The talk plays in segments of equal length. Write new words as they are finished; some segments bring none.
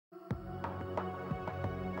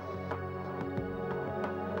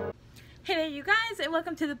Hey there you guys, and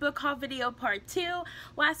welcome to the book haul video part 2.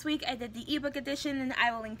 Last week I did the ebook edition and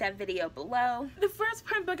I will link that video below. The first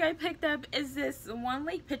print book I picked up is this One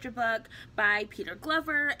Lake picture book by Peter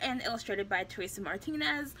Glover and illustrated by Teresa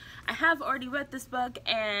Martinez. I have already read this book,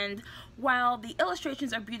 and while the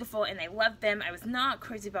illustrations are beautiful and I love them, I was not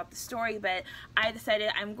crazy about the story, but I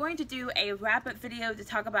decided I'm going to do a wrap-up video to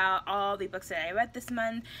talk about all the books that I read this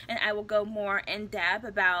month, and I will go more in depth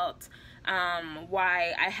about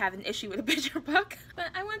why I have an issue with a picture book. But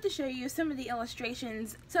I wanted to show you some of the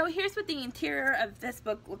illustrations. So here's what the interior of this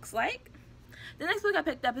book looks like. The next book I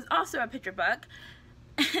picked up is also a picture book.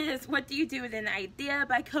 It's What Do You Do With an Idea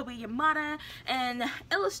by Kobe Yamada and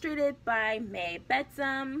illustrated by May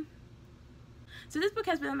Betsam. So this book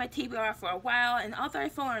has been on my TBR for a while, and author I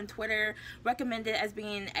follow on Twitter recommended it as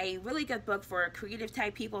being a really good book for creative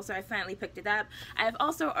type people, so I finally picked it up. I have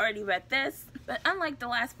also already read this, but unlike the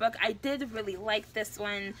last book, I did really like this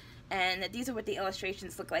one, and these are what the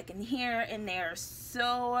illustrations look like in here, and they are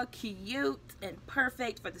so cute and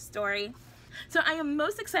perfect for the story. So I am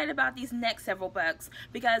most excited about these next several books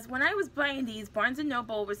because when I was buying these, Barnes &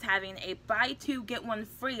 Noble was having a buy two get one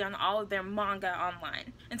free on all of their manga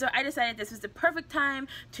online. And so I decided this was the perfect time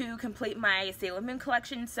to complete my Sailor Moon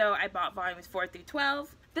collection, so I bought volumes 4 through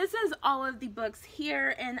 12. This is all of the books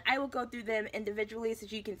here, and I will go through them individually so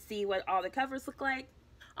you can see what all the covers look like.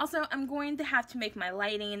 Also, I'm going to have to make my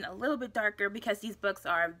lighting a little bit darker because these books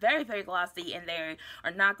are very, very glossy and they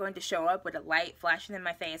are not going to show up with a light flashing in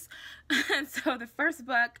my face. So the first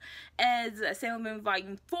book is Sailor Moon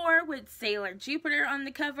Volume 4 with Sailor Jupiter on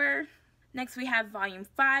the cover. Next we have Volume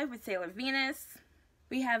 5 with Sailor Venus.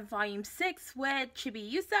 We have Volume 6 with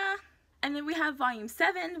Chibiusa. And then we have Volume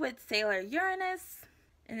 7 with Sailor Uranus.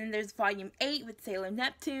 And then there's Volume 8 with Sailor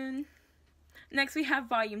Neptune. Next we have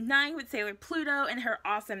Volume 9 with Sailor Pluto and her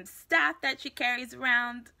awesome staff that she carries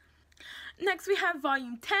around. Next we have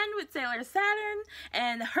Volume 10 with Sailor Saturn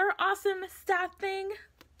and her awesome staff thing.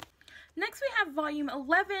 Next we have Volume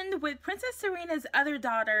 11 with Princess Serena's other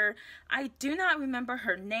daughter. I do not remember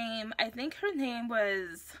her name. I think her name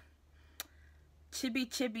was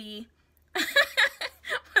Chibi,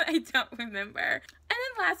 but I don't remember. And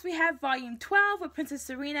then last we have Volume 12 with Princess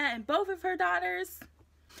Serena and both of her daughters.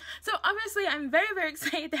 So obviously I'm very, very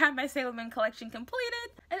excited to have my Sailor Moon collection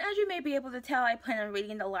completed, and as you may be able to tell, I plan on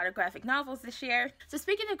reading a lot of graphic novels this year. So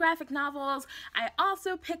speaking of graphic novels, I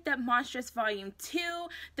also picked up Monstrous Volume 2.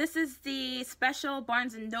 This is the special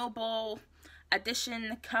Barnes & Noble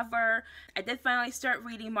edition cover. I did finally start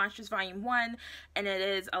reading Monstrous Volume 1, and it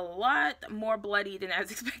is a lot more bloody than I was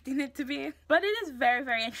expecting it to be. But it is very,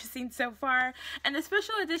 very interesting so far. And the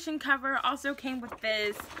special edition cover also came with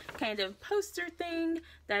this kind of poster thing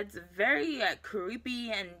that's very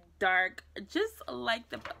creepy and dark, just like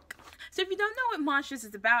the book. So if you don't know what Monstrous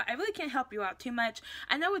is about, I really can't help you out too much.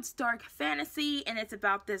 I know it's dark fantasy, and it's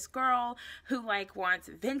about this girl who wants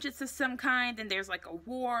vengeance of some kind, and there's a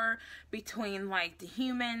war between the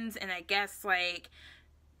humans and I guess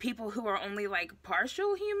people who are only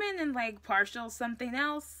partial human and partial something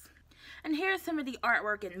else. And here's some of the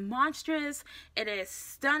artwork in Monstrous. It is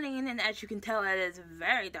stunning, and as you can tell, it is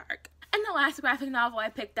very dark. And the last graphic novel I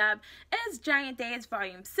picked up is Giant Days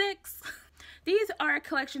Volume 6. These are a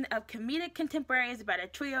collection of comedic contemporaries about a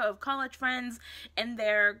trio of college friends and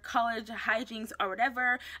their college hijinks or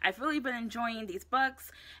whatever. I've really been enjoying these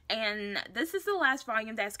books, and this is the last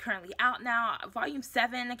volume that's currently out now. Volume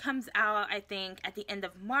 7 comes out, I think, at the end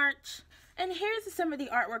of March. And here's some of the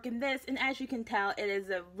artwork in this, and as you can tell, it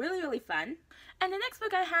is really, really fun. And the next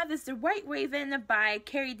book I have is The White Raven by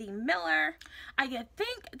Carrie D. Miller. I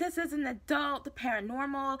think this is an adult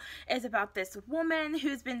paranormal. It's about this woman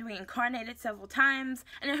who's been reincarnated several times,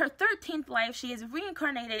 and in her 13th life she is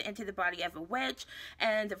reincarnated into the body of a witch,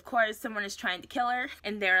 and of course someone is trying to kill her,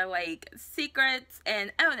 and there are secrets,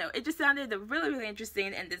 and I don't know, it just sounded really, really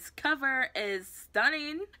interesting, and this cover is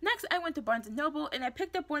stunning. Next I went to Barnes & Noble and I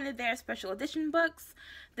picked up one of their special edition books.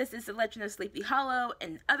 This is The Legend of Sleepy Hollow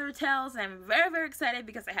and Other Tales. I'm very, very excited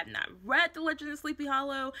because I have not read The Legend of Sleepy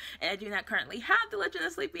Hollow, and I do not currently have The Legend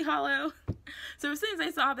of Sleepy Hollow. So as soon as I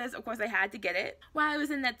saw this, of course I had to get it. While I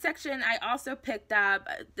was in that section, I also picked up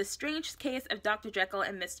The Strange Case of Dr. Jekyll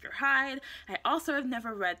and Mr. Hyde. I also have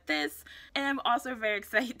never read this, and I'm also very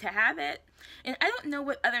excited to have it. And I don't know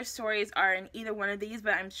what other stories are in either one of these,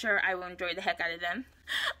 but I'm sure I will enjoy the heck out of them.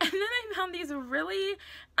 And then I found these really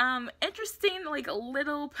interesting like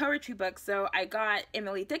little poetry books. So I got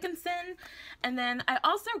Emily Dickinson, and then I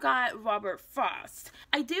also got Robert Frost.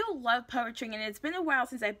 I do love poetry, and it's been a while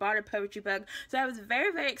since I bought a poetry book, so I was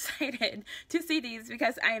very, very excited to see these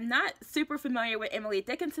because I am not super familiar with Emily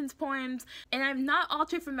Dickinson's poems, and I'm not all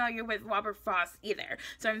too familiar with Robert Frost either.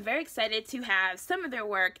 So I'm very excited to have some of their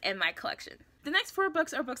work in my collection. The next 4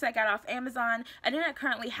 books are books I got off Amazon. I do not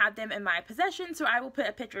currently have them in my possession, so I will put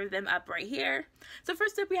a picture of them up right here. So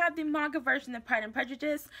first up, we have the manga version of Pride and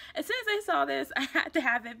Prejudice. As soon as I saw this, I had to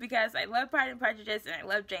have it because I love Pride and Prejudice and I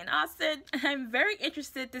love Jane Austen. And I'm very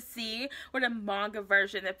interested to see what a manga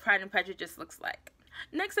version of Pride and Prejudice looks like.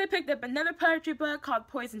 Next, I picked up another poetry book called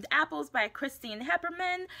Poisoned Apples by Christine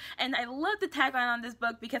Hepperman, and I love the tagline on this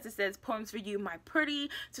book because it says, "Poems for you, my pretty."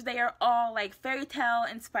 So they are all like fairy tale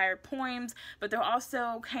inspired poems, but they're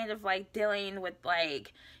also kind of like dealing with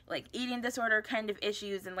like eating disorder kind of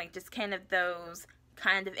issues and like just kind of those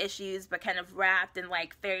kind of issues, but kind of wrapped in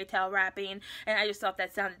like fairy tale wrapping, and I just thought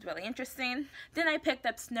that sounded really interesting. Then I picked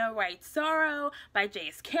up Snow White Sorrow by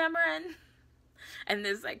Jace Cameron. And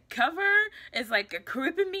this like cover is like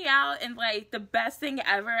creeping me out and like the best thing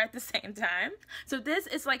ever at the same time. So this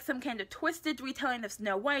is like some kind of twisted retelling of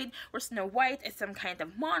Snow White, where Snow White is some kind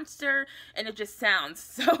of monster, and it just sounds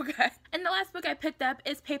so good. And the last book I picked up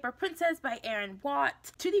is Paper Princess by Erin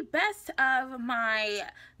Watt. To the best of my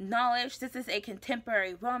knowledge, this is a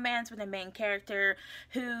contemporary romance with a main character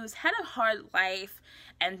who's had a hard life,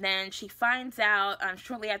 and then she finds out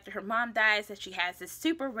shortly after her mom dies that she has this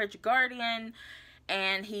super rich guardian,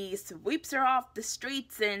 and he sweeps her off the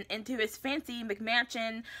streets and into his fancy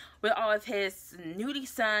McMansion with all of his snooty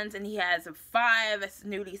sons, and he has 5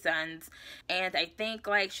 snooty sons, and I think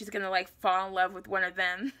like she's gonna like fall in love with one of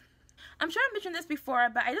them. I'm sure I mentioned this before,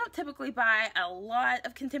 but I don't typically buy a lot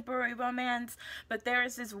of contemporary romance, but there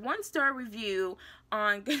is this 1-star review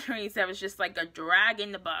on Goodreads that was just like a drag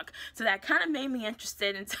in the book, so that kind of made me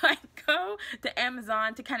interested, and so I go to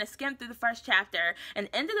Amazon to kind of skim through the first chapter and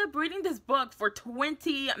ended up reading this book for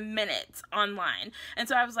 20 minutes online. And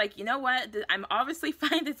so I was like, you know what, I'm obviously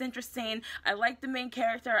find this interesting. I like the main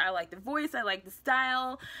character, I like the voice, I like the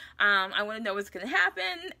style, I want to know what's going to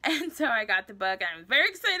happen, and so I got the book, and I'm very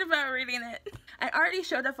excited about reading it. I already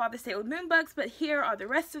showed off all the Sailor Moon books, but here are the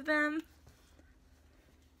rest of them.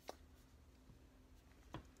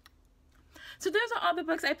 So those are all the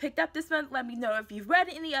books I picked up this month. Let me know if you've read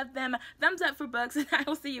any of them. Thumbs up for books, and I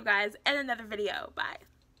will see you guys in another video. Bye.